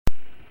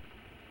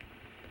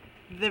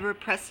The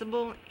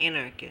repressible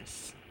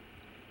anarchists.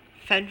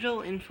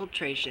 Federal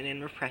infiltration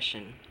and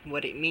repression.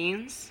 What it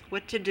means,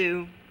 what to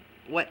do,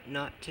 what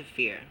not to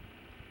fear.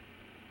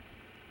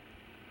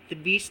 The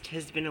beast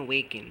has been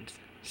awakened,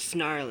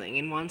 snarling,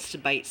 and wants to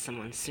bite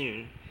someone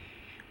soon.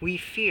 We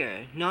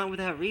fear, not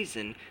without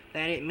reason,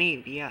 that it may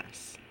be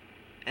us.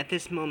 At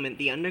this moment,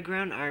 the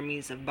underground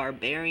armies of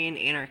barbarian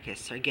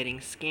anarchists are getting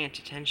scant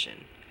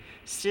attention.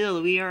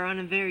 Still, we are on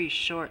a very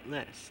short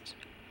list.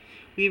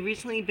 We have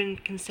recently been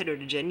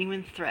considered a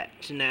genuine threat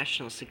to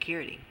national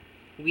security.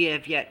 We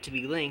have yet to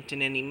be linked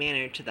in any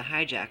manner to the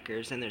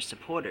hijackers and their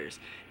supporters,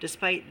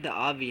 despite the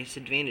obvious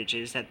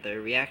advantages that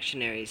the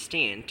reactionaries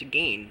stand to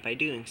gain by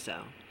doing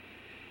so.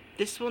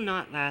 This will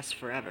not last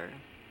forever.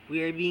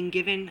 We are being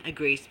given a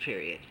grace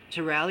period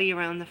to rally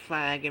around the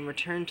flag and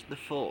return to the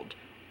fold,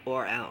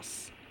 or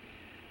else.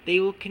 They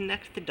will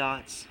connect the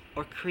dots,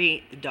 or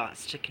create the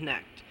dots to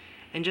connect.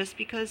 And just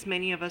because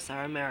many of us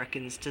are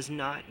Americans does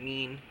not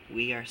mean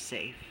we are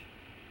safe.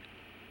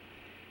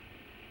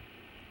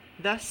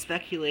 Thus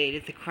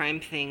speculated the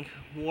CrimethInc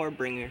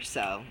Warbringer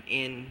cell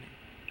in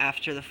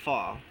After the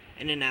Fall,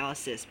 an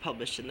analysis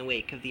published in the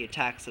wake of the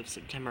attacks of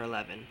September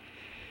 11.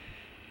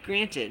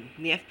 Granted,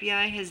 the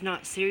FBI has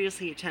not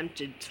seriously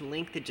attempted to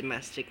link the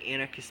domestic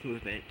anarchist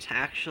movement to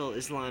actual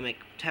Islamic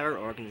terror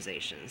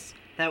organizations.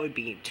 That would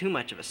be too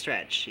much of a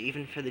stretch,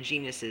 even for the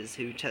geniuses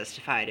who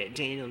testified at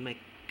Daniel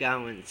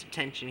McGowan's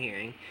detention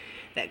hearing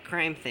that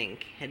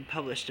CrimethInc had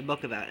published a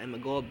book about Emma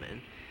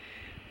Goldman.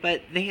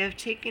 But they have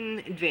taken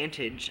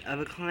advantage of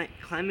a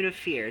climate of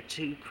fear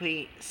to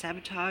equate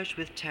sabotage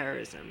with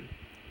terrorism,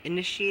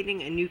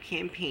 initiating a new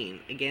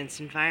campaign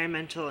against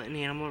environmental and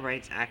animal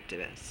rights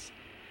activists.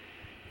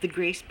 The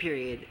grace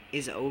period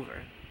is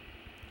over.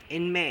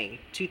 In May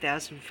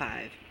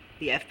 2005,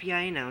 the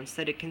FBI announced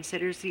that it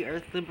considers the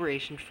Earth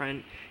Liberation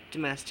Front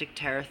domestic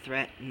terror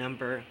threat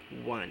number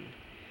 1,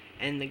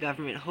 and the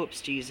government hopes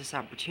to use this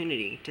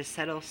opportunity to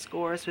settle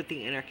scores with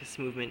the anarchist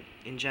movement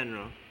in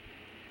general.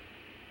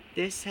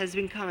 This has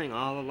been coming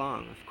all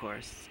along, of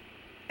course.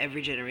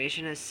 Every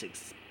generation has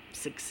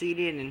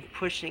succeeded in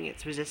pushing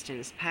its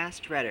resistance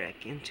past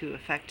rhetoric into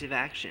effective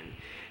action,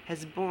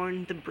 has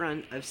borne the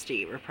brunt of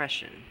state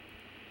repression.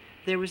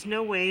 There was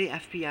no way the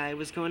FBI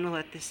was going to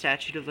let the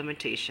statute of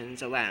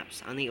limitations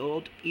elapse on the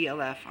old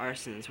ELF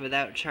arsons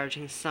without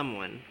charging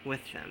someone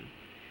with them.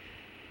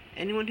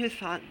 Anyone who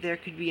thought there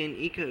could be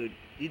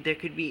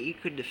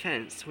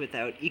eco-defense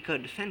without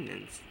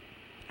eco-defendants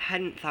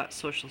hadn't thought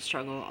social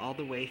struggle all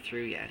the way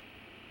through yet.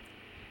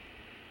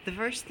 The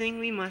first thing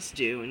we must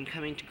do in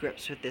coming to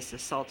grips with this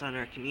assault on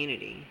our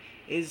community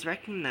is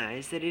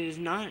recognize that it is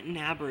not an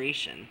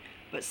aberration,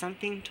 but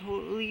something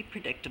totally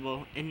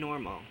predictable and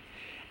normal.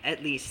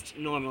 At least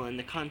normal in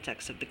the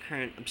context of the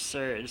current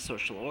absurd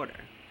social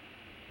order.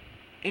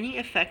 Any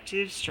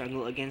effective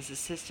struggle against the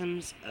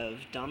systems of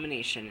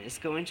domination is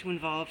going to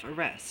involve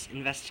arrests,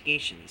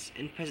 investigations,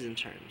 and prison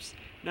terms,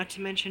 not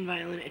to mention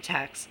violent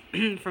attacks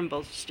from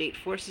both state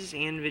forces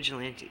and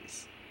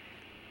vigilantes.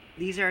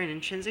 These are an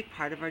intrinsic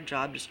part of our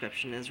job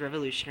description as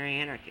revolutionary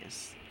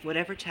anarchists,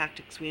 whatever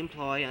tactics we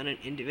employ on an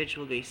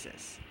individual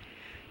basis.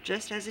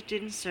 Just as it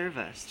didn't serve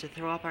us to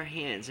throw up our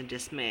hands in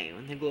dismay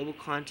when the global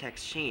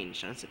context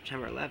changed on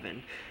September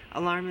 11,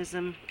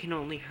 alarmism can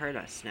only hurt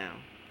us now.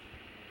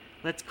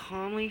 Let's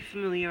calmly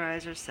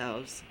familiarize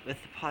ourselves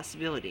with the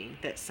possibility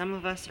that some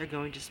of us are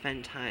going to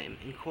spend time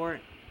in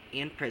court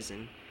and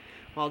prison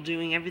while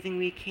doing everything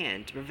we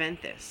can to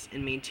prevent this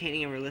and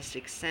maintaining a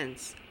realistic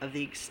sense of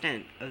the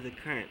extent of the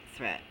current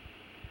threat.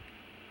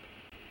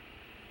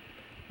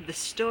 The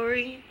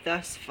story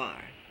thus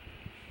far.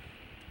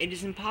 It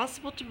is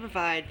impossible to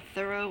provide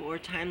thorough or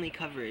timely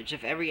coverage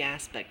of every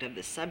aspect of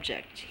this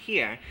subject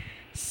here,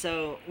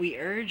 so we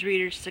urge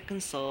readers to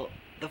consult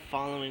the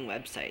following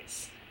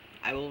websites.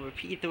 I will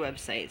repeat the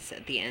websites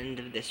at the end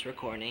of this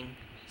recording,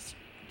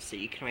 so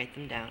you can write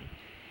them down.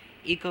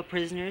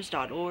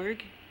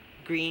 ecoprisoners.org,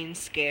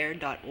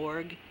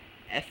 greenscare.org,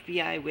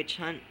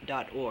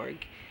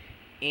 fbiwitchhunt.org,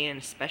 and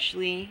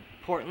especially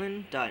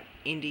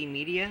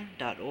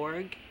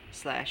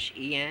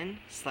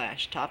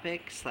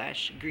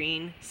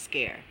portland.indiemedia.org/en/topic/green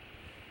scare.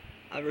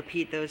 I'll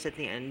repeat those at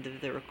the end of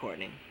the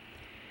recording.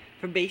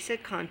 For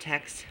basic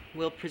context,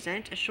 we'll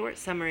present a short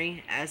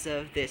summary as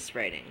of this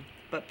writing,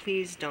 but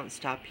please don't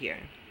stop here.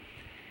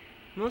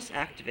 Most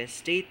activists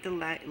state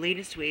the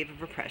latest wave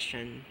of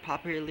repression,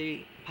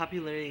 popularly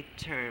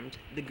termed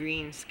the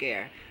Green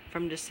Scare,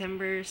 from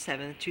December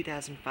 7,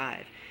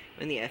 2005,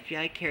 when the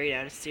FBI carried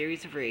out a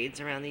series of raids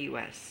around the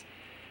U.S.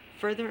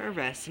 Further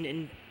arrests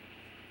and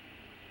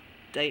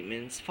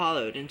indictments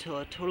followed until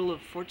a total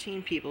of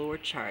 14 people were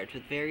charged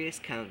with various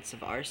counts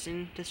of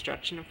arson,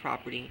 destruction of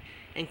property,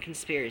 and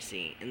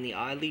conspiracy in the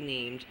oddly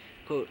named,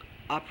 quote,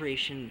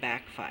 Operation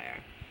Backfire.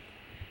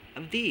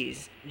 Of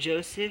these,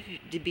 Joseph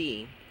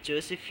DeBee,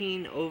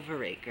 Josephine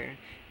Overaker,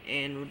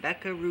 and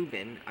Rebecca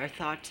Rubin are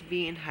thought to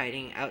be in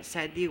hiding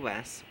outside the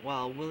U.S.,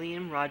 while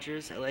William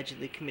Rogers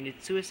allegedly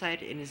committed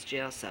suicide in his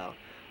jail cell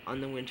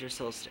on the winter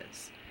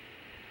solstice.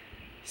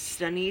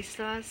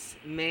 Stanislas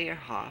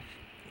Meyerhoff,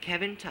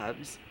 Kevin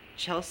Tubbs,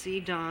 Chelsea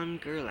Dawn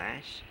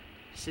Gerlash,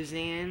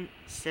 Suzanne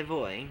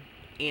Savoy,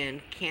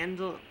 and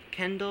Kendall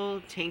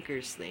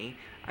Tankersley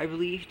are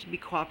believed to be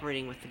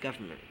cooperating with the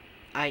government,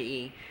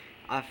 i.e.,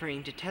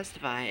 offering to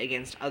testify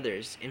against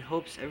others in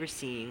hopes of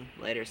receiving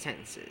lighter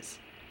sentences.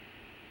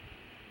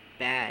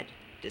 Bad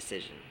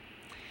decision.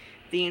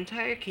 The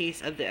entire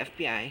case of the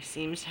FBI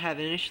seems to have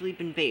initially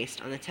been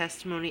based on the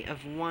testimony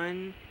of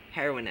one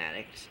heroin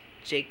addict,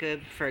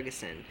 Jacob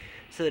Ferguson,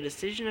 so the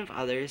decision of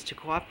others to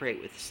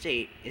cooperate with the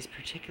state is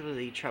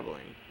particularly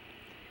troubling.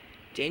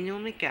 Daniel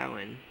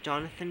McGowan,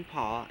 Jonathan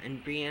Paul,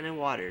 and Brianna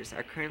Waters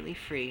are currently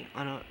free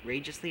on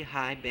outrageously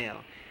high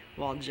bail,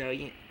 while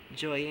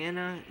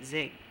Joanna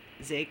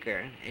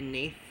Zaker and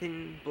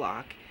Nathan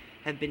Block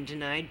have been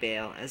denied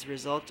bail as a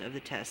result of the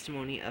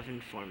testimony of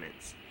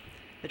informants.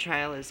 The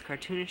trial is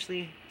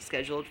cartoonishly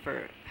scheduled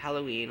for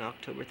Halloween,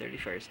 October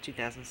 31st,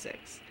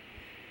 2006.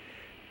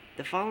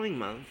 The following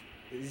month,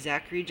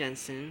 Zachary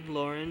Jensen,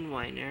 Lauren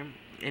Weiner,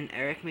 and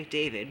Eric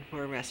McDavid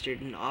were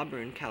arrested in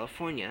Auburn,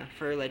 California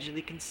for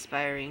allegedly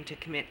conspiring to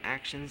commit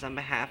actions on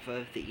behalf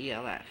of the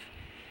ELF.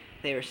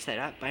 They were set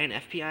up by an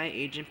FBI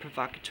agent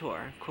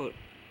provocateur, quote,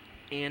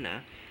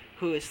 Anna,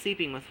 who was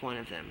sleeping with one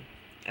of them.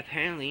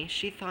 Apparently,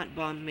 she bought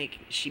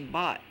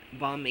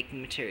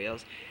bomb-making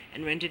materials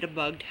and rented a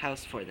bugged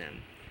house for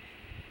them.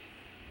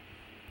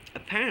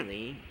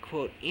 Apparently,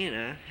 quote,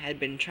 Anna had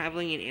been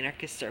traveling in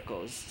anarchist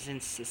circles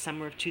since the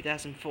summer of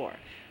 2004,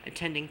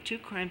 attending 2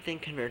 crime thing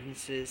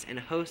convergences and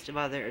a host of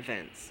other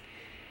events.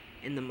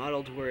 In the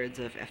muddled words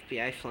of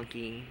FBI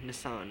flunky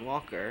Nassan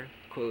Walker,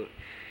 quote,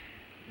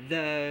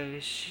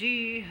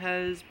 she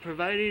has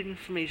provided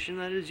information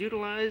that is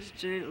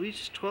utilized in at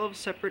least 12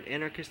 separate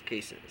anarchist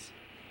cases.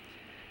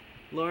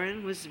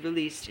 Lauren was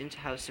released into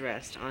house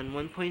arrest on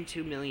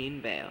 $1.2 million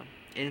bail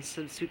and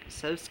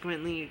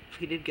subsequently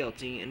pleaded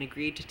guilty and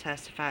agreed to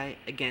testify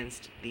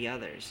against the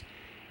others,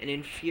 an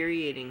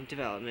infuriating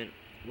development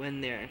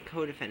when their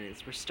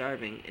co-defendants were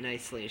starving in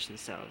isolation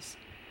cells.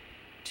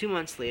 2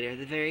 months later,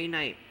 the very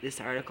night this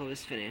article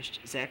was finished,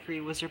 Zachary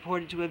was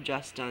reported to have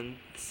just done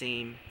the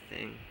same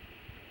thing.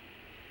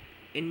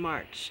 In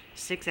March,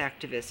 6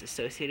 activists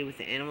associated with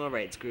the animal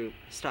rights group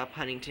Stop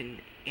Huntington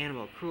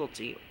Animal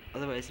Cruelty,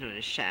 otherwise known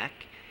as SHAC,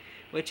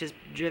 which has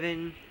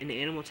driven an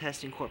animal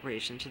testing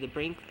corporation to the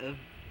brink of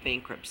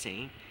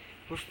bankruptcy,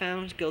 were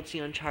found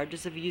guilty on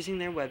charges of using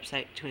their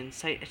website to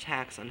incite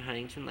attacks on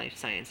Huntington Life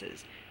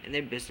Sciences and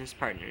their business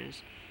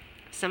partners.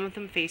 Some of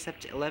them face up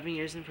to 11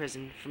 years in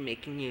prison for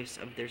making use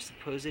of their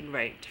supposed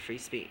right to free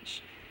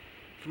speech.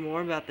 For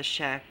more about the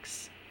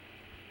SHAC's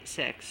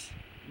sex,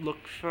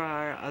 look for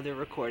our other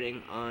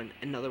recording on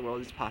Another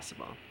World is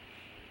Possible.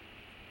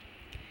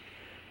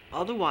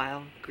 All the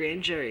while,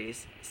 grand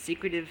juries,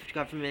 secretive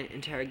government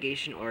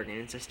interrogation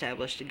organs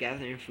established to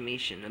gather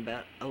information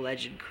about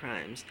alleged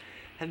crimes,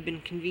 have been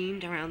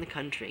convened around the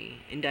country,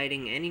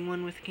 indicting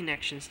anyone with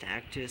connections to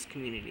activist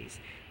communities,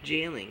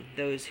 jailing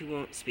those who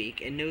won't speak,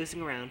 and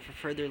nosing around for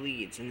further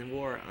leads in the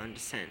war on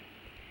dissent.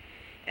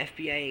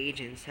 FBI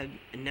agents have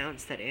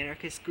announced that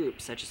anarchist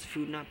groups such as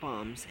Food Not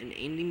Bombs and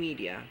Indie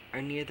Media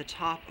are near the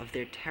top of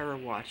their terror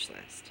watch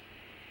list.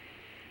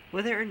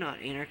 Whether or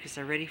not anarchists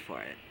are ready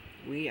for it,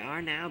 we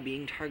are now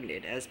being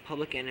targeted as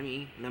public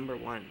enemy number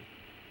 1.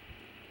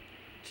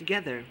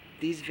 Together,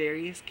 these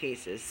various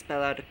cases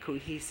spell out a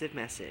cohesive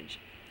message.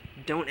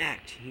 Don't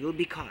act, you will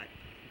be caught.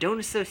 Don't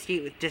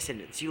associate with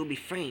dissidents, you will be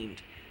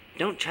framed.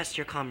 Don't trust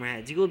your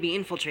comrades, you will be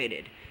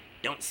infiltrated.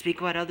 Don't speak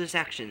about others'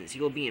 actions,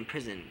 you will be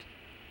imprisoned.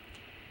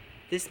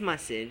 This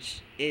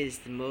message is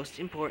the most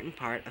important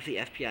part of the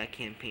FBI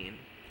campaign.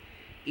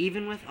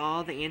 Even with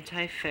all the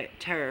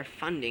anti-terror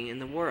funding in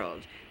the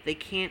world, they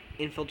can't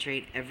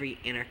infiltrate every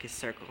anarchist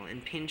circle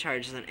and pin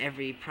charges on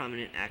every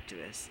prominent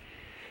activist.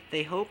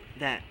 They hope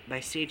that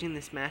by staging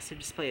this massive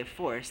display of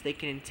force, they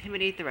can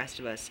intimidate the rest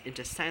of us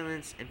into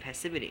silence and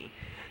passivity,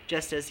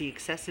 just as the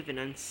excessive and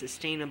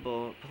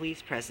unsustainable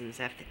police presence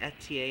after the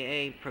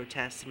FTAA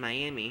protests in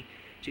Miami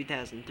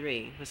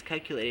 2003 was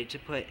calculated to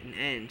put an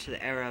end to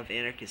the era of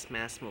anarchist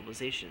mass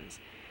mobilizations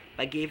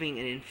by giving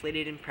an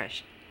inflated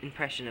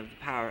impression of the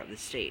power of the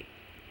state.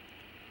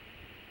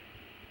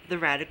 The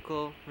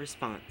radical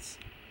response.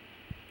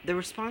 The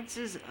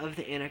responses of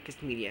the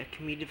anarchist media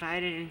can be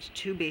divided into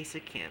 2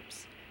 basic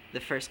camps. The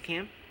first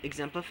camp,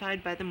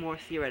 exemplified by the more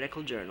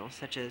theoretical journals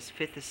such as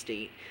Fifth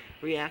Estate,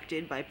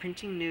 reacted by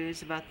printing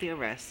news about the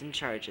arrests and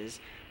charges,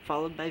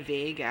 followed by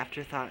vague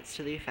afterthoughts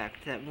to the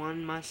effect that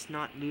one must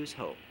not lose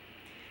hope.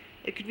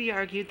 It could be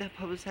argued that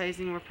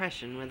publicizing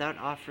repression without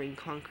offering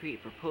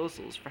concrete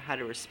proposals for how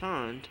to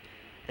respond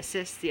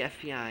assists the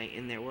FBI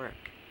in their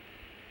work.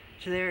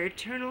 To their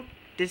eternal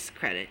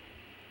discredit,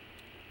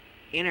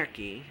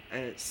 Anarchy,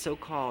 a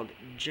so-called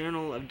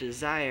Journal of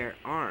Desire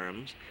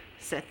Armed,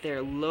 set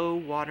their low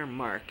water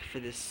mark for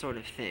this sort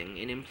of thing,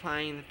 in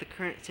implying that the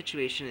current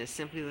situation is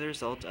simply the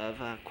result of,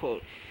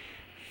 quote,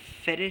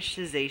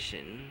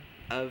 fetishization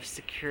of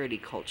security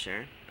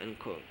culture,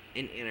 unquote,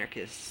 in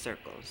anarchist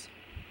circles.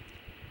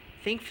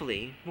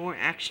 Thankfully, more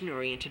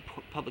action-oriented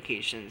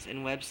publications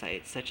and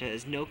websites such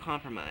as No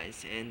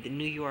Compromise and the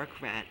New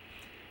York Rat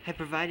have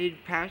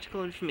provided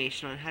practical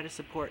information on how to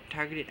support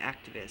targeted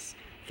activists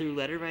through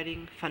letter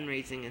writing,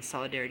 fundraising, and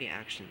solidarity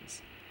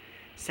actions.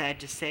 Sad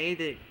to say,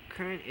 the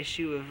current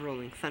issue of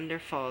Rolling Thunder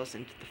falls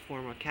into the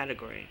former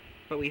category,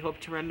 but we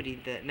hope to remedy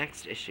the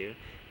next issue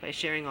by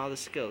sharing all the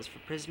skills for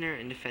prisoner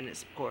and defendant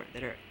support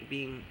that are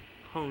being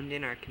honed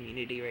in our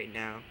community right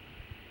now.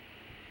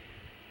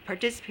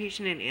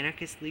 Participation in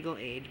anarchist legal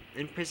aid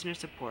and prisoner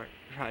support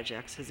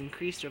projects has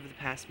increased over the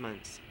past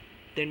months.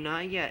 They're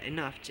not yet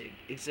enough to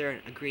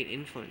exert a great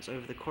influence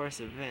over the course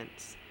of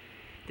events.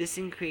 This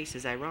increase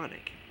is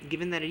ironic,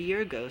 given that a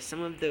year ago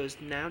some of those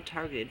now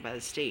targeted by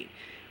the state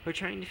were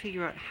trying to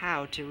figure out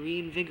how to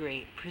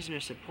reinvigorate prisoner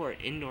support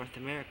in North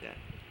America.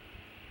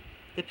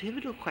 The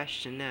pivotal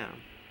question now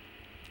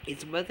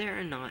is whether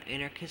or not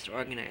anarchist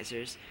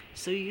organizers,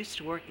 so used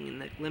to working in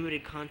the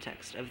limited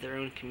context of their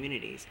own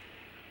communities,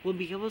 will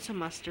be able to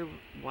muster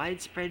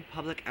widespread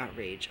public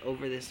outrage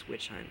over this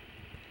witch hunt.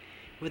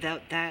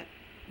 Without that,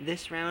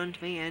 this round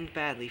may end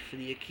badly for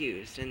the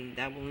accused, and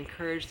that will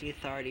encourage the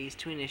authorities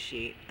to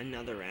initiate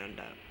another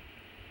roundup.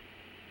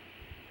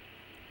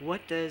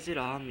 What does it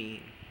all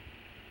mean?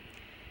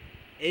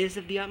 It is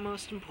of the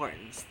utmost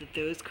importance that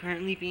those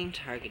currently being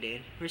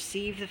targeted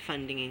receive the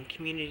funding and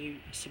community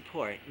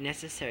support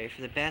necessary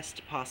for the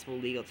best possible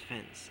legal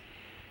defense.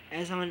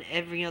 As on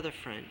every other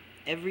front,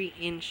 every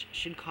inch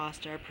should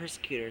cost our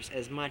persecutors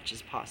as much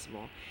as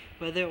possible,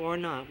 whether or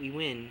not we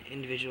win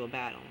individual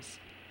battles.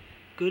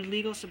 Good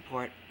legal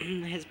support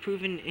has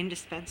proven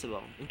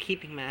indispensable in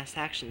keeping mass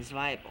actions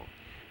viable.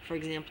 For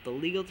example, the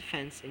legal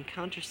defense and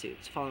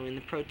countersuits following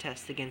the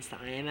protests against the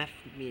IMF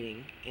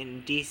meeting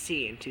in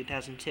D.C. in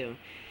 2002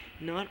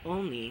 not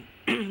only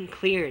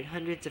cleared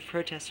hundreds of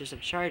protesters of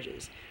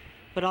charges,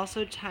 but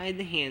also tied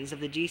the hands of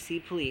the D.C.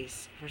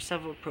 police for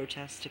several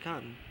protests to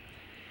come.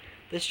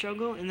 The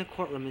struggle in the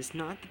courtroom is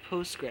not the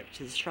postscript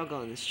to the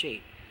struggle in the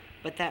street,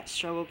 but that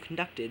struggle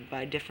conducted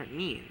by different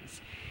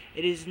means.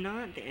 It is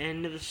not the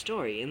end of the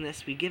story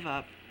unless we give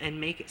up and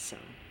make it so.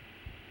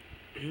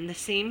 The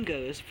same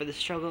goes for the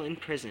struggle in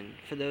prison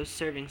for those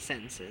serving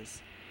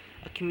sentences.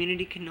 A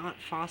community cannot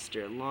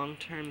foster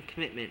long-term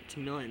commitment to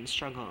militant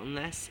struggle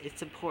unless it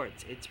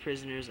supports its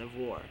prisoners of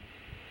war.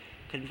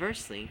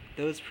 Conversely,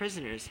 those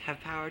prisoners have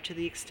power to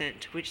the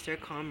extent to which their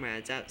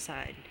comrades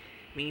outside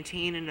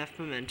maintain enough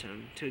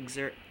momentum to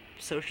exert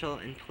social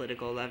and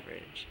political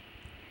leverage.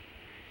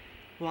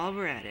 While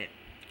we're at it,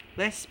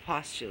 let's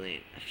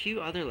postulate a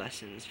few other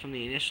lessons from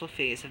the initial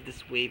phase of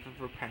this wave of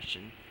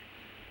repression.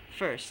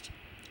 First,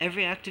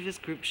 every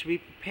activist group should be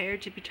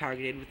prepared to be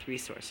targeted with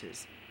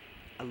resources: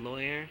 a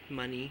lawyer,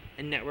 money,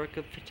 a network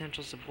of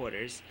potential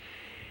supporters,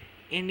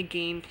 and a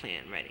game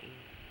plan ready.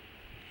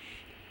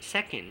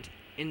 Second,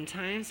 in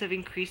times of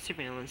increased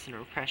surveillance and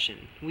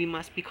repression, we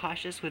must be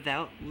cautious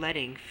without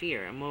letting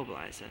fear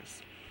immobilize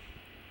us.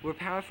 We're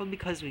powerful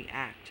because we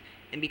act,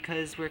 and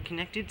because we're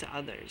connected to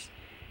others.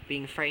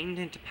 Being frightened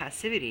into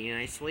passivity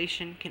and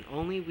isolation can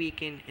only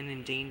weaken and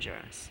endanger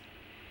us.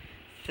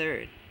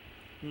 Third,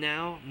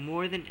 now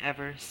more than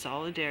ever,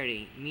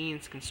 solidarity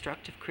means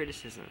constructive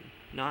criticism,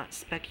 not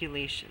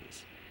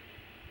speculations.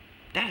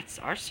 That's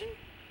arson?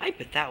 I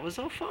bet that was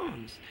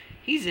Alphonse.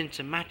 He's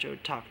into macho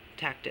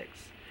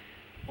tactics.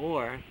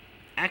 Or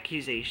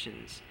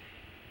accusations.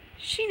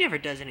 She never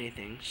does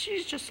anything.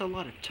 She's just a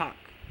lot of talk.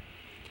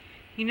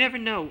 You never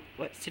know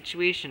what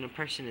situation a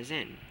person is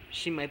in.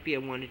 She might be a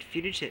wanted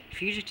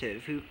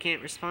fugitive who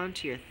can't respond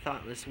to your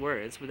thoughtless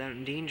words without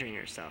endangering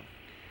herself.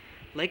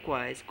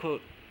 Likewise,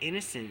 quote,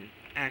 innocent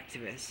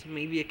activists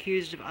may be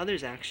accused of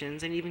others'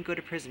 actions and even go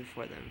to prison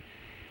for them.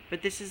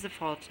 But this is the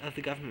fault of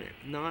the government,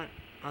 not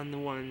on the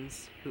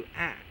ones who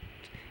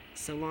act,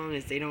 so long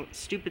as they don't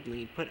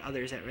stupidly put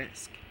others at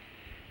risk.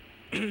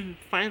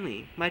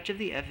 Finally, much of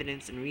the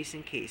evidence in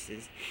recent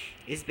cases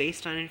is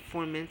based on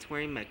informants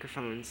wearing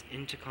microphones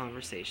into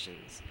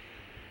conversations.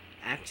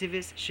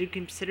 Activists should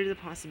consider the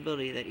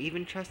possibility that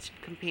even trusted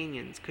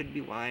companions could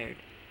be wired.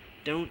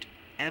 Don't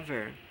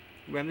ever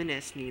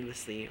reminisce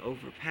needlessly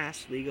over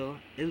past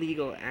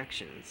illegal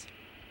actions.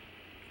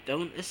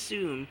 Don't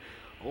assume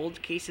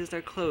old cases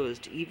are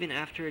closed even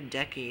after a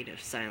decade of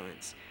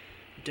silence.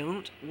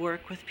 Don't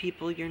work with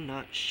people you're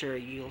not sure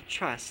you'll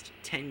trust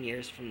 10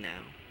 years from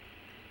now.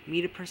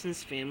 Meet a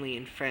person's family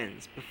and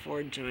friends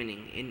before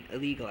joining in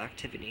illegal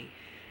activity.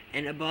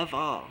 And above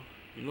all,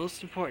 the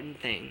most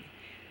important thing,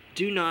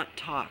 do not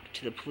talk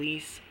to the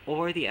police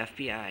or the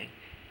FBI,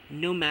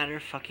 no matter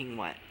fucking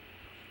what.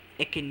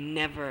 It can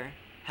never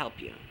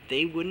help you.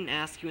 They wouldn't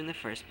ask you in the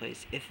first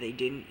place if they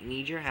didn't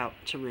need your help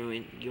to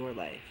ruin your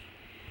life.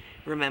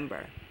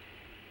 Remember,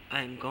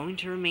 I am going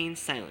to remain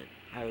silent.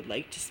 I would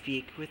like to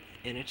speak with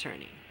an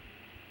attorney.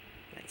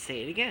 Let's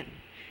say it again.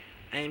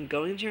 I am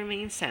going to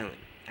remain silent.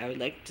 I would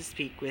like to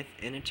speak with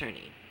an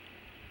attorney.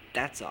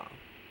 That's all.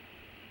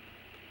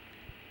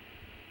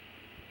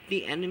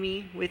 The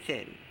enemy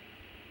within.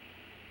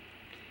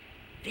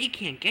 They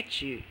can't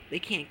get you. They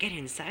can't get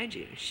inside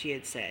you, she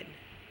had said,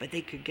 but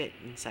they could get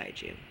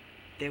inside you.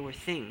 there were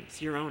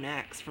things, your own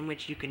acts, from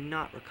which you could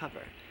not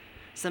recover.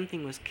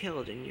 Something was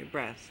killed in your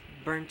breast,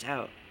 burnt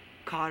out,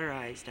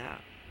 cauterized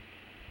out.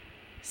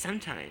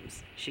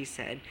 Sometimes, she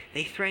said,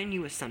 they threaten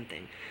you with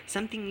something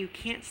you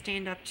can't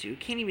stand up to,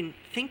 can't even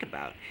think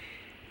about.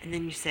 And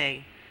then you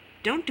say,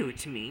 don't do it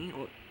to me,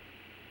 or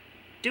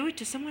do it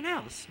to someone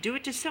else, do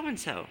it to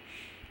so-and-so.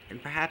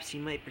 And perhaps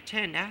you might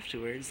pretend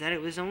afterwards that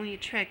it was only a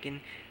trick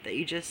and that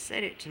you just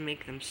said it to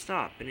make them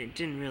stop and it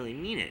didn't really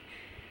mean it.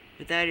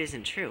 But that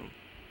isn't true.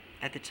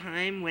 At the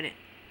time when it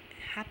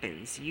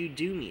happens, you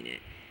do mean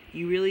it.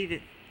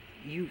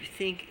 You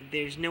think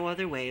there's no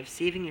other way of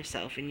saving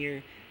yourself, and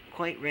you're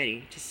quite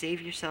ready to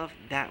save yourself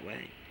that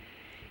way.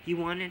 You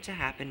want it to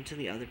happen to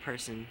the other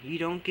person. You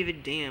don't give a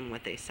damn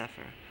what they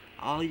suffer.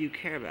 All you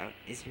care about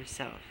is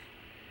yourself.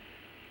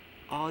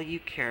 All you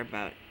care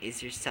about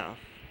is yourself,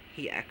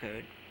 he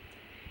echoed.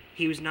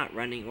 He was not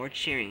running or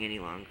cheering any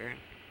longer.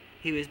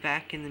 He was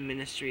back in the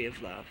ministry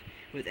of love,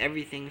 with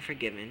everything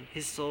forgiven,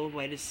 his soul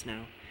white as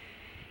snow.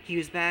 He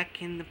was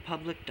back in the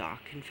public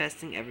dock,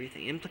 confessing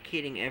everything,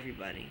 implicating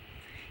everybody.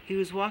 He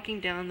was walking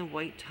down the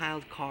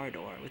white-tiled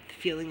corridor with the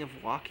feeling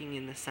of walking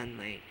in the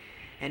sunlight,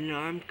 and an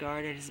armed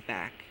guard at his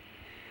back.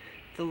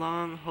 The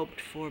long,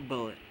 hoped-for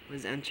bullet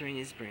was entering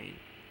his brain.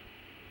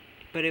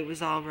 But it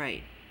was all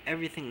right.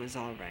 Everything was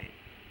all right.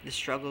 The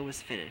struggle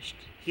was finished.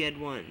 He had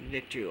won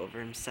victory over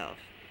himself.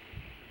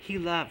 He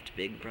loved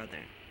Big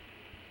Brother.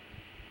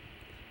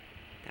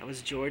 That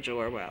was George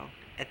Orwell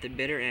at the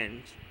bitter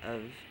end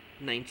of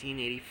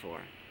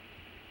 1984.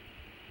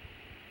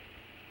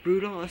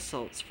 Brutal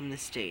assaults from the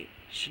state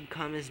should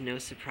come as no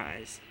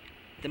surprise.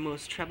 The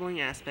most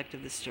troubling aspect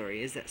of the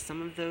story is that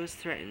some of those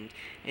threatened,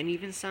 and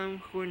even some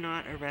who were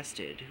not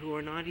arrested, who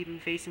are not even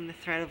facing the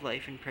threat of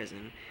life in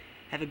prison,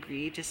 have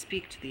agreed to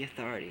speak to the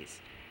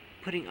authorities,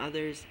 putting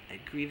others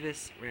at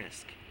grievous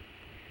risk.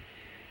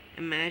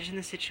 Imagine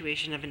the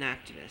situation of an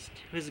activist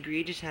who has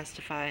agreed to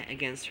testify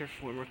against her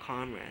former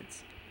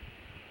comrades.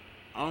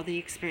 All the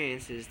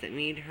experiences that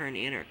made her an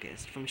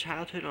anarchist from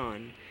childhood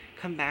on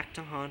come back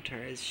to haunt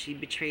her as she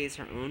betrays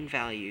her own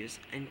values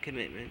and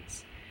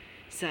commitments,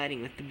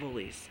 siding with the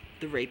bullies,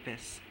 the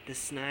rapists, the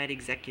snide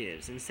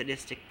executives, and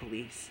sadistic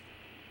police.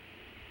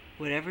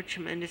 Whatever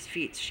tremendous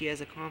feats she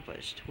has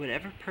accomplished,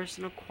 whatever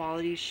personal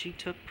qualities she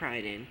took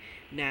pride in,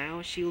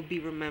 now she will be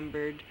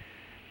remembered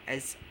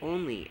as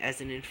only as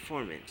an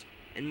informant,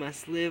 and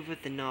must live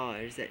with the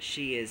knowledge that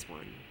she is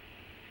one.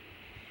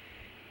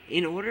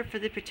 In order for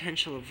the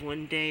potential of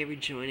one day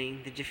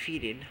rejoining the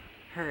defeated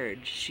herd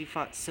she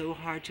fought so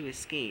hard to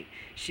escape,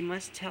 she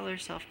must tell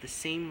herself the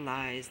same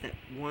lies that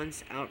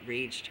once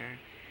outraged her,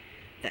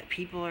 that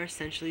people are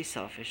essentially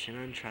selfish and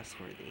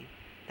untrustworthy,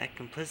 that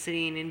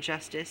complicity and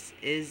injustice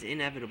is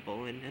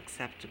inevitable and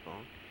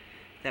acceptable,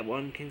 that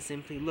one can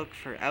simply look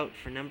out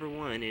for number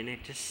one in a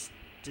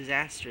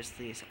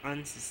disastrously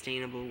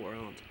unsustainable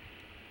world.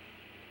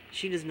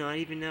 She does not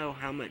even know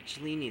how much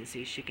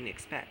leniency she can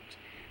expect.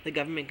 The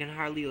government can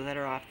hardly let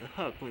her off the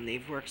hook when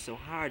they've worked so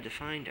hard to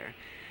find her.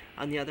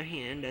 On the other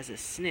hand, as a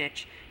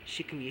snitch,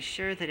 she can be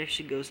sure that if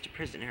she goes to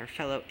prison, her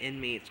fellow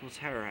inmates will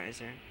terrorize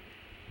her.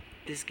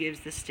 This gives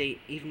the state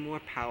even more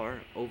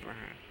power over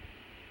her.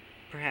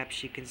 Perhaps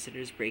she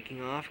considers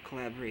breaking off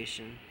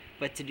collaboration,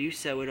 but to do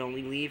so would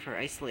only leave her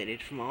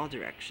isolated from all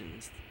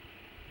directions.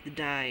 The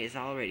die is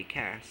already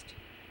cast.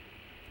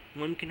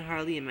 One can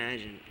hardly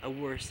imagine a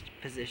worse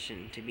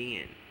position to be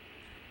in.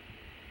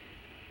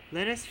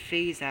 Let us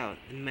phase out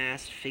the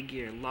masked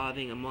figure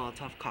lobbing a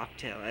Molotov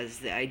cocktail as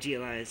the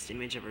idealized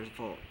image of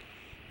revolt.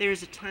 There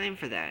is a time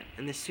for that,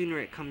 and the sooner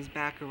it comes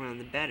back around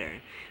the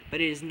better, but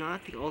it is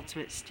not the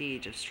ultimate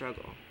stage of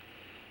struggle.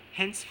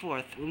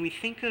 Henceforth, when we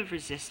think of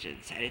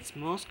resistance at its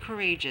most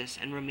courageous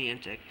and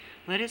romantic,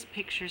 let us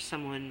picture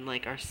someone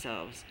like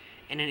ourselves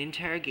in an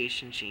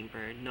interrogation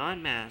chamber, not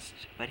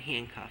masked but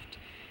handcuffed,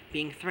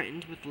 being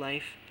threatened with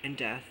life and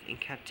death in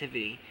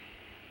captivity,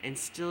 and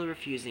still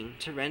refusing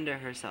to render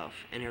herself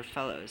and her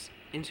fellows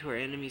into her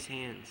enemy's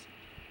hands.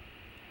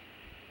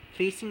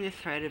 Facing the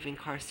threat of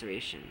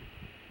incarceration,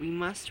 we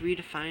must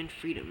redefine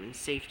freedom and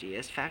safety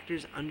as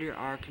factors under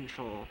our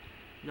control,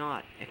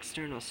 not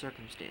external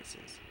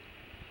circumstances.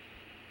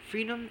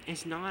 Freedom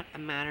is not a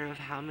matter of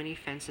how many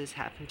fences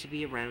happen to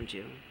be around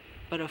you,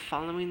 but of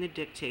following the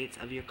dictates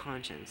of your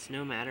conscience,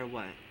 no matter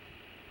what.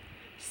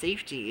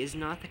 Safety is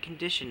not the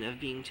condition of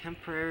being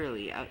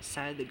temporarily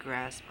outside the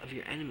grasp of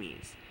your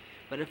enemies,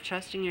 but of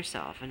trusting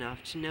yourself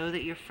enough to know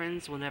that your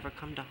friends will never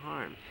come to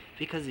harm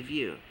because of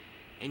you,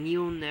 and you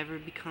will never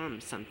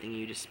become something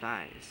you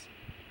despise.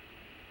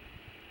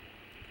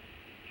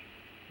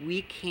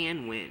 We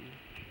can win.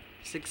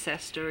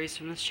 Success stories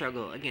from the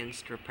struggle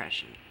against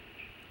repression.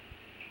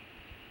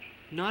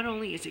 Not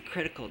only is it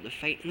critical to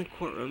fight in the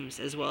courtrooms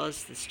as well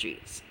as the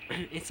streets,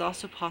 it's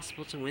also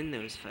possible to win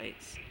those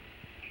fights.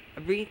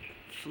 A brief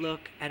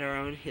look at our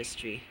own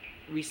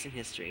recent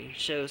history,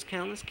 shows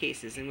countless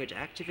cases in which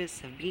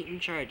activists have beaten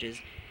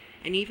charges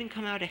and even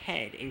come out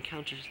ahead in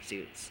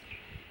countersuits.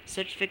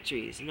 Such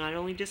victories not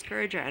only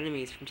discourage our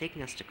enemies from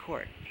taking us to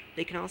court,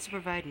 They can also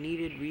provide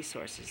needed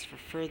resources for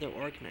further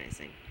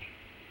organizing.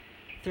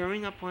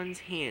 Throwing up one's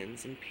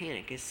hands in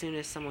panic as soon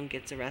as someone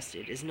gets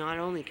arrested is not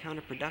only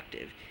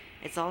counterproductive,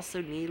 it's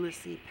also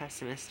needlessly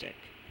pessimistic.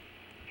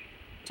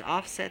 To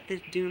offset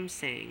the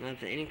doomsaying of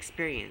the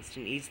inexperienced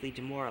and easily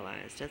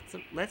demoralized,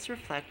 let's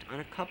reflect on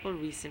a couple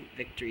recent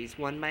victories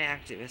won by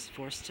activists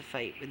forced to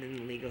fight within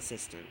the legal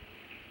system.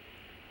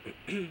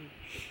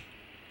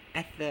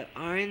 At the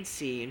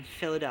RNC in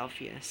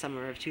Philadelphia,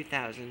 summer of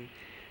 2000,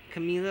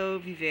 Camilo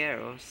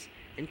Viveros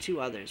and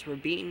two others were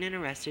beaten and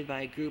arrested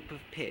by a group of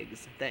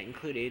pigs that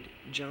included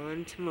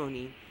John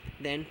Timony,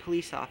 then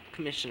police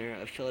commissioner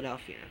of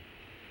Philadelphia.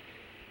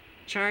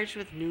 Charged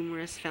with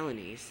numerous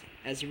felonies,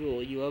 as a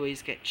rule you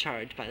always get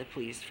charged by the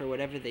police for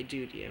whatever they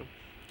do to you,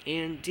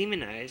 and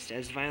demonized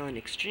as violent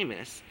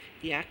extremists,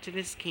 the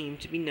activists came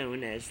to be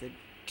known as the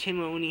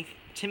Timony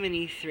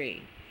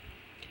Three.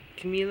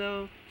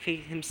 Camilo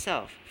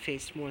himself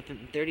faced more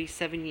than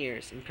 37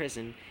 years in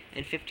prison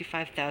and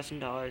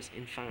 $55,000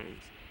 in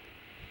fines.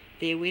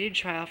 They awaited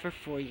trial for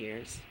 4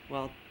 years,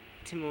 while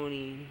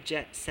Timony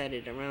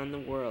jet-setted around the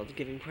world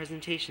giving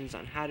presentations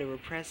on how to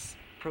repress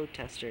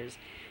protesters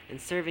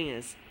and serving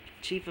as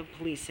chief of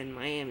police in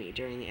Miami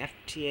during the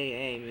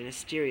FTAA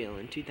ministerial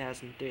in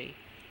 2003.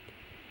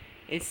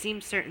 It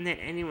seemed certain that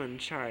anyone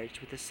charged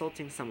with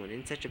assaulting someone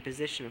in such a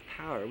position of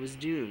power was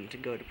doomed to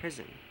go to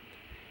prison.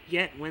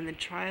 Yet, when the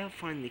trial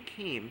finally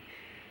came,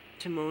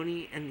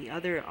 Timony and the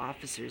other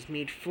officers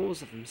made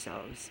fools of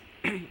themselves,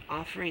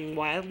 offering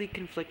wildly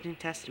conflicting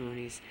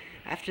testimonies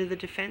after the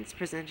defense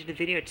presented a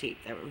videotape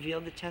that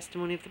revealed the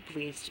testimony of the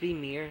police to be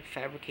mere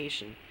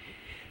fabrication.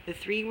 The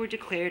three were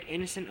declared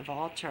innocent of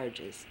all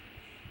charges.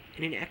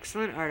 In an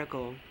excellent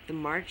article, the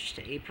March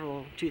to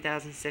April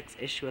 2006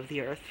 issue of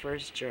the Earth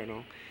First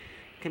Journal,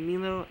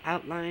 Camilo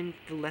outlined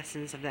the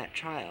lessons of that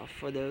trial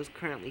for those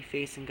currently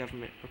facing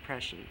government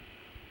repression.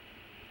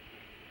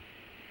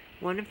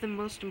 One of the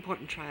most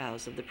important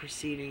trials of the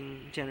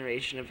preceding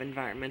generation of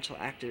environmental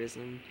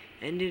activism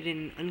ended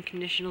in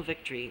unconditional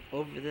victory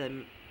over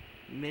the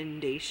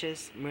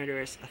mendacious,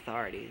 murderous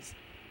authorities.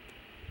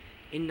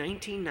 In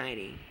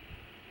 1990,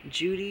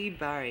 Judy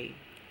Barry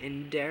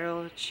and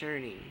Daryl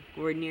Cherney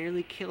were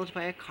nearly killed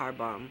by a car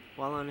bomb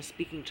while on a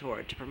speaking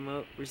tour to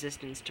promote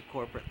resistance to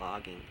corporate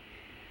logging.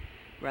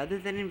 Rather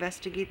than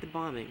investigate the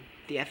bombing,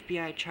 the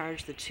FBI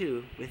charged the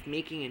two with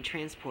making and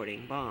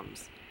transporting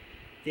bombs.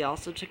 They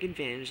also took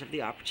advantage of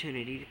the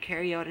opportunity to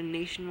carry out a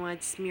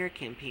nationwide smear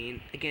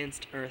campaign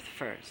against Earth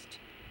First,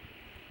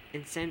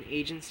 and sent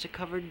agents to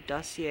create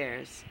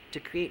dossiers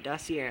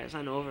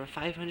on over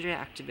 500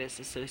 activists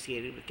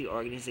associated with the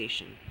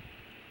organization.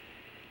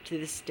 To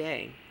this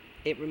day,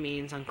 it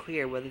remains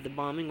unclear whether the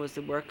bombing was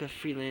the work of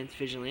freelance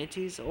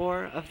vigilantes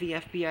or of the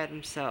FBI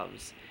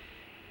themselves.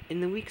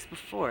 In the weeks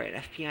before it,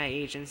 FBI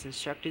agents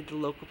instructed the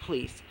local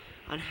police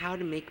on how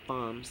to make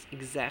bombs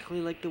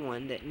exactly like the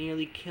one that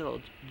nearly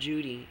killed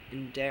Judy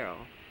and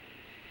Daryl.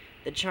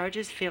 The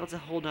charges failed to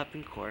hold up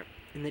in court,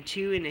 and the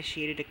two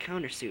initiated a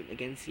countersuit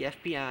against the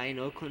FBI and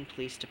Oakland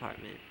Police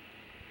Department.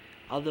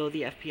 Although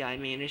the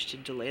FBI managed to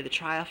delay the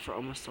trial for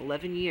almost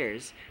 11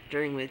 years,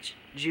 during which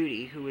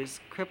Judy, who was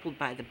crippled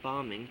by the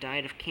bombing,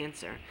 died of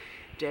cancer,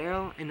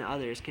 Daryl and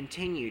others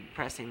continued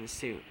pressing the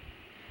suit.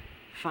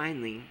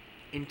 Finally,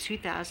 in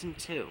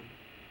 2002,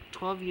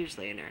 12 years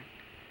later,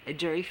 a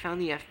jury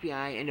found the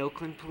FBI and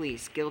Oakland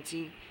police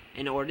guilty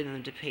and ordered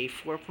them to pay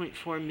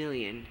 $4.4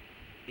 million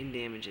in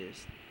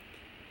damages.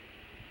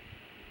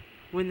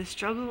 When the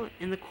struggle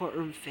in the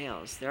courtroom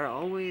fails, there are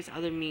always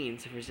other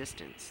means of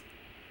resistance.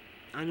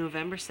 On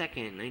November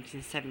 2nd,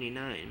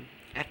 1979,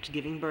 after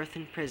giving birth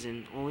in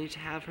prison only to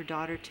have her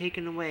daughter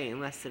taken away in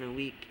less than a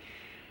week,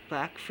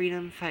 Black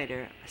freedom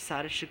fighter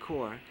Assata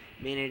Shakur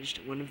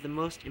managed one of the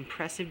most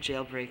impressive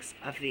jailbreaks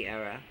of the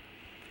era.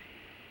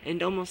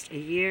 And almost a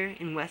year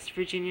in West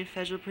Virginia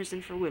Federal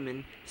Prison for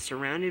Women,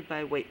 surrounded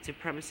by white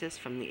supremacists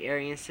from the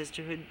Aryan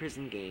Sisterhood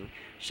prison gang,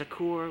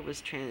 Shakur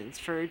was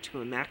transferred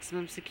to a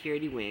maximum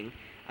security wing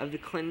of the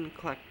Clinton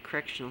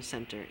Correctional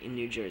Center in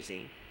New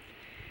Jersey.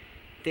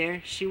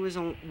 There, she was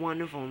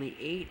one of only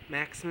 8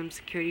 maximum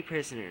security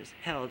prisoners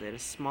held in a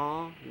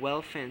small,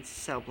 well-fenced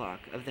cell block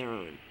of their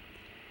own.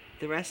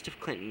 The rest of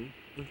Clinton,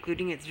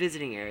 including its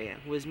visiting area,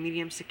 was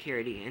medium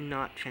security and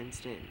not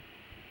fenced in.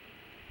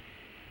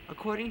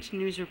 According to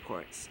news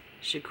reports,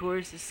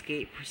 Shakur's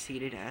escape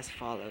proceeded as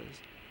follows.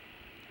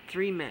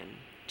 3 men,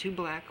 2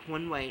 black,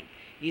 1 white,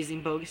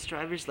 using bogus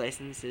driver's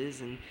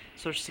licenses and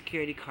social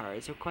security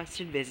cards,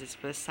 requested visits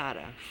with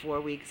Assata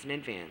 4 weeks in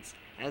advance,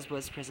 as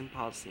was prison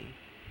policy.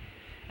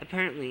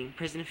 Apparently,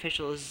 prison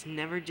officials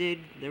never did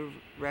the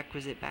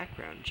requisite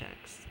background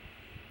checks.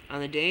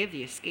 On the day of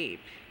the escape,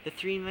 the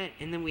 3 met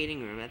in the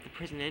waiting room at the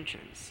prison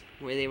entrance,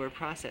 where they were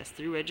processed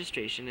through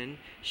registration and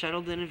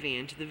shuttled in a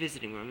van to the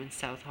visiting room in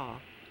South Hall.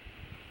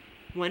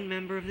 One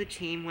member of the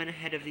team went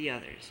ahead of the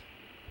others.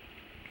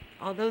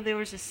 Although there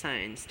was a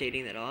sign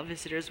stating that all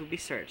visitors would be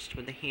searched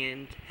with a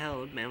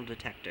handheld metal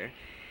detector,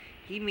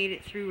 he made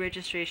it through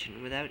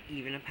registration without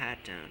even a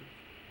pat-down.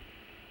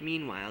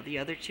 Meanwhile, the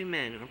other two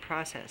men were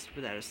processed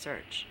without a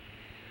search.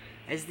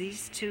 As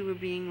these two were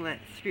being let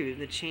through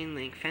the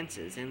chain-link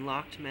fences and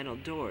locked metal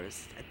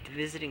doors at the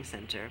visiting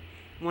center,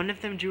 one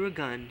of them drew a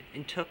gun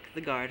and took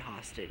the guard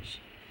hostage.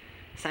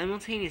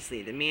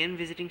 Simultaneously, the man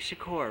visiting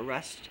Shakur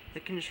rushed the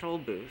control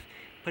booth,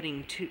 put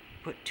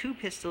two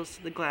pistols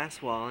to the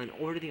glass wall and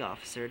ordered the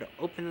officer to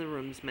open the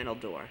room's metal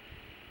door.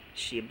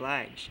 She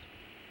obliged.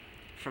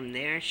 From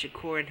there,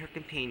 Shakur and her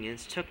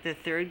companions took the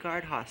third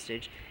guard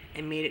hostage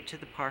and made it to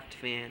the parked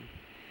van.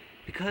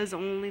 Because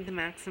only the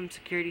maximum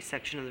security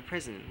section of the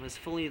prison was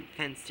fully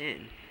fenced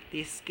in, the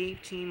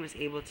escape team was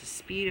able to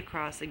speed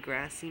across a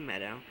grassy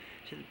meadow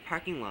to the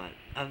parking lot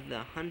of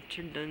the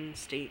Hunterdon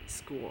State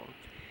School,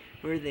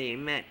 where they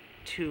met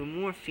two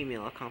more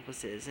female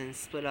accomplices and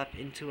split up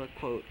into a,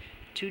 quote,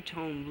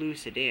 two-tone blue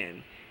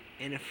sedan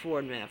and a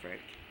Ford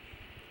Maverick.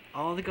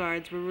 All the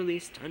guards were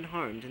released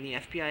unharmed, and the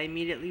FBI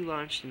immediately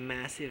launched a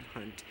massive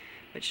hunt,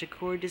 but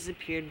Shakur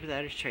disappeared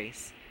without a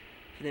trace.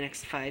 For the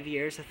next 5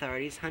 years,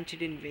 authorities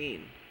hunted in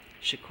vain.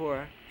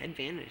 Shakur had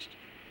vanished.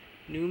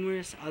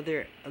 Numerous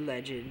other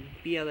alleged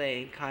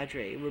BLA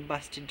cadre were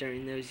busted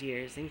during those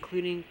years,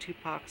 including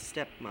Tupac's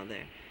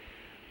stepmother,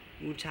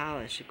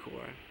 Mutala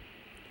Shakur.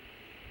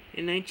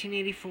 In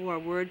 1984,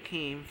 word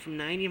came from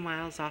 90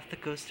 miles off the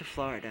coast of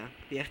Florida.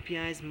 The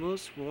FBI's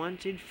most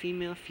wanted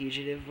female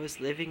fugitive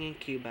was living in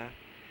Cuba,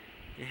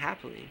 and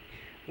happily,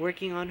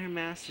 working on her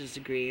master's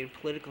degree in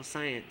political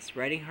science,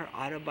 writing her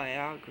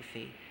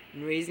autobiography,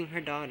 and raising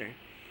her daughter.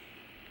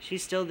 She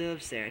still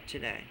lives there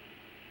today.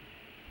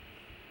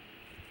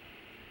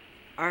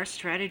 Our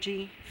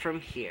strategy from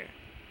here.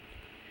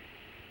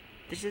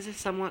 This is a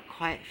somewhat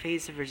quiet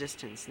phase of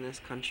resistance in this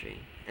country,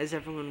 as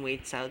everyone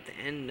waits out the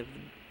end of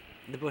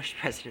the Bush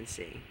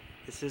presidency.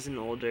 This is an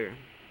older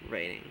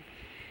writing.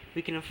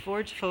 We can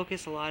afford to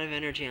focus a lot of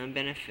energy on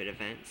benefit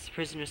events,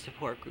 prisoner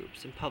support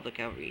groups, and public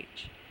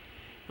outreach.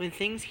 When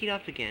things heat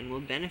up again,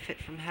 we'll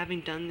benefit from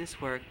having done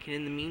this work, and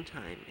in the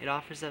meantime, it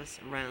offers us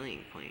a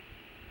rallying point.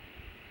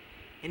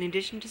 In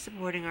addition to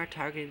supporting our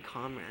targeted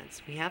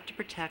comrades, we have to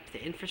protect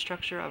the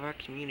infrastructure of our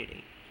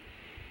community.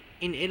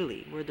 In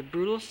Italy, where the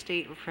brutal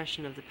state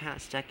repression of the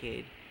past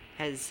decade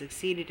has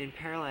succeeded in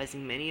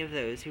paralyzing many of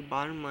those who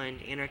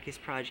bottom-lined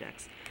anarchist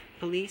projects,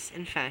 police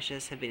and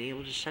fascists have been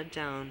able to shut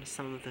down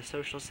some of the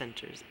social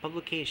centers,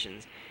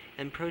 publications,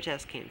 and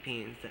protest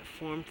campaigns that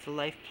formed the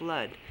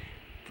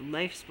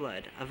life's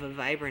blood of a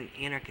vibrant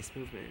anarchist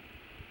movement.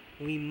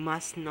 We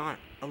must not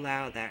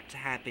allow that to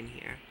happen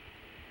here.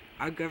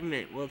 Our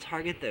government will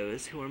target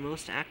those who are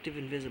most active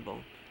and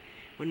visible.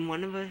 When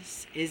one of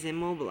us is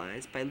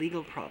immobilized by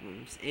legal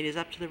problems, it is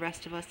up to the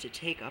rest of us to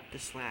take up the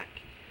slack.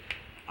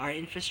 Our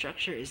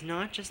infrastructure is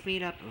not just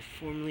made up of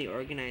formally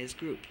organized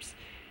groups.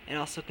 It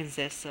also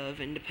consists of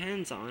and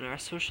depends on our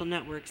social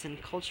networks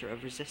and culture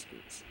of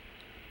resistance.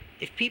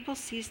 If people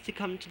cease to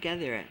come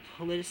together at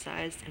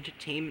politicized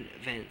entertainment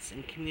events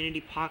and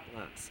community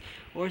potlucks,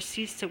 or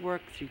cease to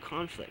work through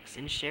conflicts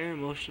and share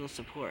emotional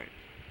support,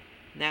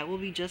 that will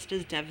be just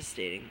as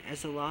devastating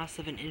as the loss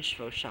of an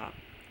Inchfo shop,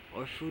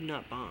 or Food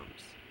Not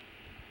Bombs,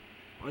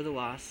 or the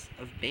loss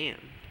of BAM.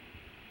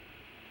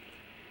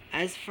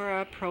 As for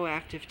our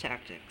proactive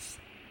tactics,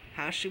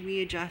 how should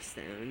we adjust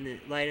them in the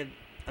light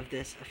of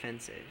this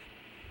offensive?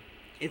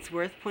 It's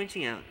worth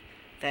pointing out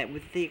that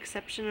with the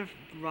exception of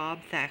Rob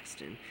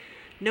Thaxton,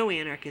 no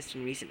anarchist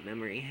in recent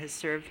memory has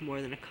served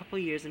more than a couple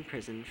years in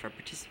prison for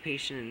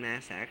participation in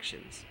mass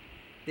actions.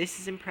 This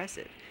is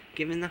impressive,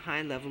 given the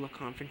high level of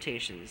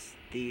confrontations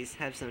these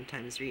have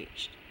sometimes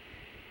reached.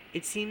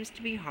 It seems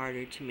to be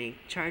harder to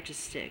make charges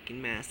stick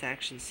in mass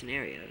action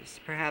scenarios,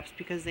 perhaps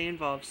because they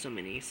involve so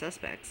many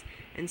suspects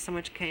and so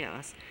much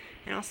chaos,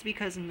 and also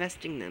because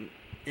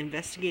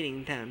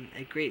investigating them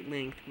at great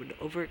length would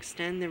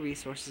overextend the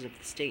resources of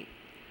the state.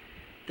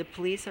 The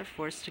police are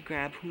forced to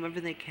grab whomever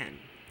they can,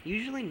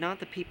 usually not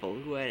the people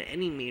who had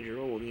any major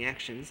role in the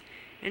actions,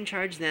 and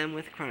charge them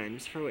with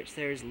crimes for which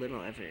there is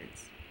little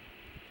evidence.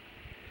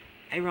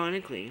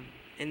 Ironically,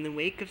 in the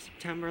wake of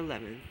September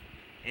 11th,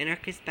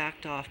 anarchists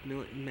backed off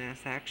militant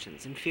mass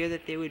actions in fear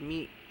that they would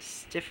meet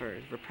stiffer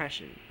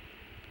repression.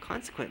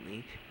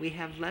 Consequently, we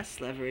have less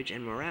leverage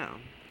and morale,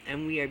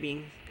 and we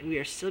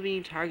are still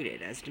being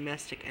targeted as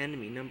domestic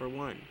enemy number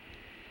one.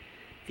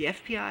 The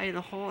FBI and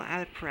the whole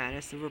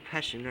apparatus of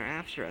repression are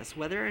after us,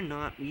 whether or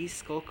not we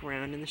skulk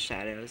around in the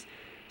shadows,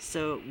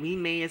 so we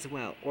may as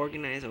well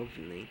organize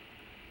openly.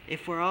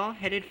 If we're all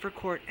headed for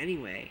court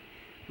anyway,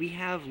 we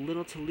have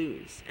little to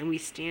lose, and we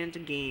stand to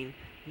gain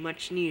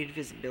much-needed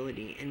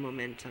visibility and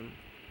momentum.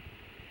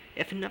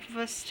 If enough of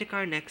us stick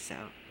our necks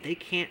out, they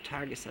can't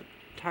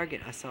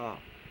target us all.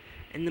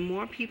 And the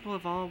more people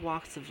of all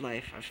walks of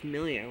life are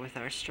familiar with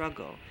our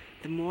struggle,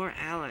 the more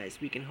allies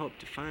we can hope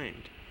to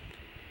find.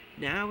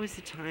 Now is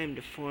the time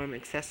to form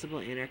accessible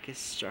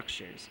anarchist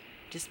structures,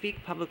 to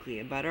speak publicly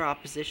about our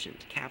opposition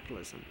to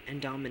capitalism and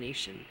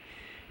domination,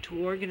 to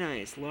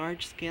organize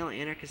large-scale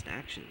anarchist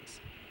actions.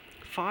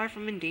 Far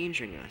from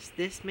endangering us,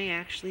 this may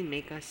actually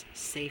make us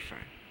safer.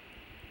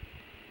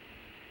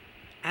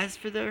 As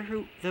for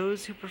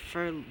those who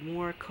prefer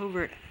more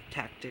covert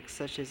tactics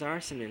such as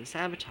arson and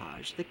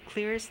sabotage, the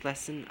clearest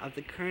lesson of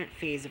the current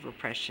phase of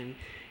repression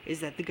is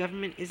that the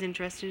government is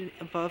interested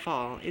above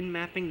all in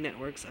mapping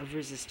networks of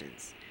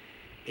resistance.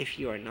 If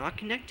you are not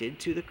connected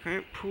to the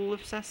current pool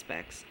of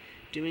suspects,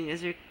 doing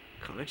as your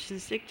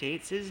conscience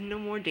dictates is no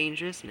more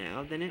dangerous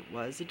now than it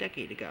was a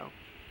decade ago,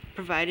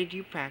 provided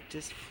you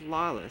practice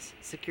flawless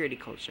security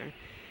culture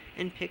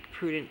and pick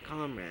prudent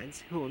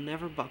comrades who will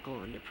never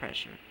buckle under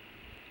pressure.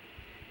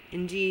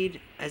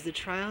 Indeed, as the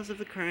trials of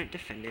the current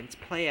defendants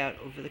play out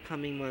over the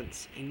coming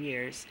months and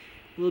years,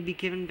 we will be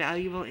given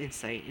valuable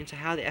insight into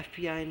how the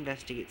FBI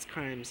investigates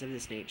crimes of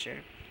this nature.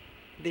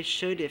 This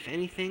should, if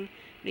anything,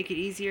 make it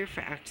easier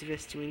for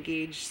activists to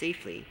engage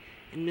safely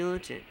in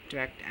militant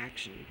direct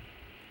action.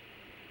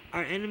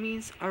 Our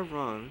enemies are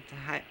wrong to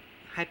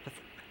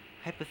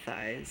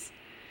hypothesize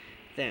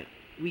that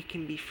we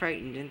can be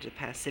frightened into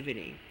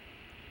passivity.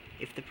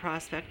 If the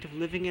prospect of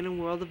living in a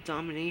world of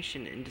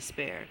domination and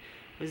despair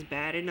was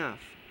bad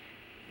enough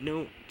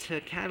to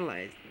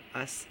catalyze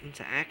us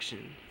into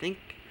action, think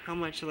how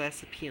much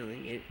less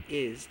appealing it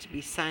is to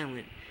be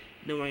silent,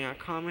 knowing our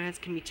comrades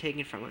can be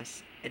taken from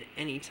us at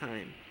any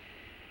time.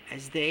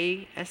 As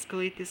they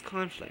escalate this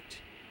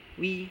conflict,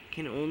 we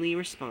can only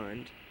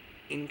respond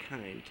in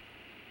kind.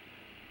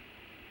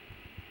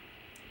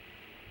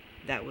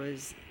 That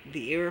was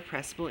The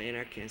Irrepressible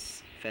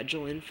Anarchists,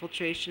 Federal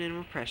Infiltration and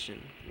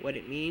Repression, What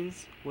It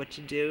Means, What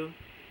to Do,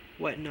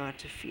 What Not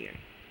to Fear.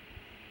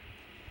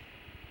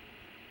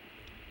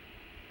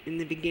 In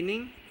the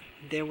beginning,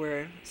 there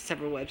were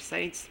several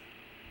websites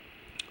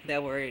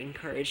that were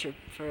encouraged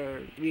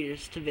for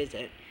readers to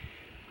visit.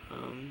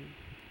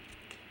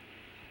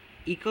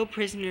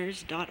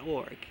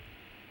 Ecoprisoners.org,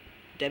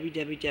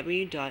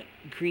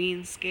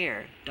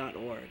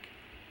 www.greenscare.org,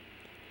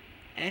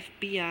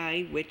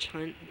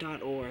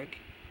 FBIWitchHunt.org,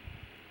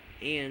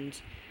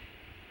 and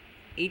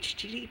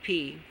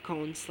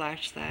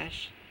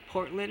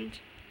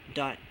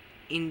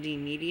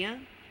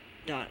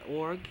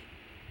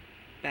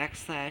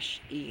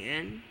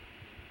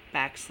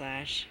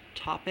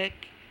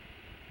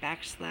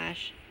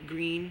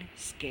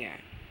scare.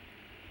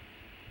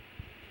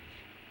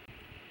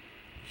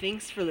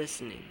 Thanks for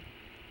listening.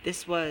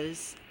 This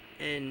was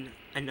an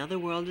Another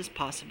World is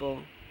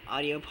Possible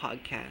audio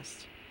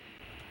podcast,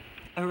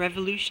 a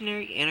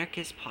revolutionary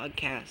anarchist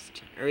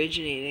podcast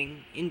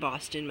originating in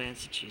Boston,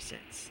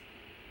 Massachusetts.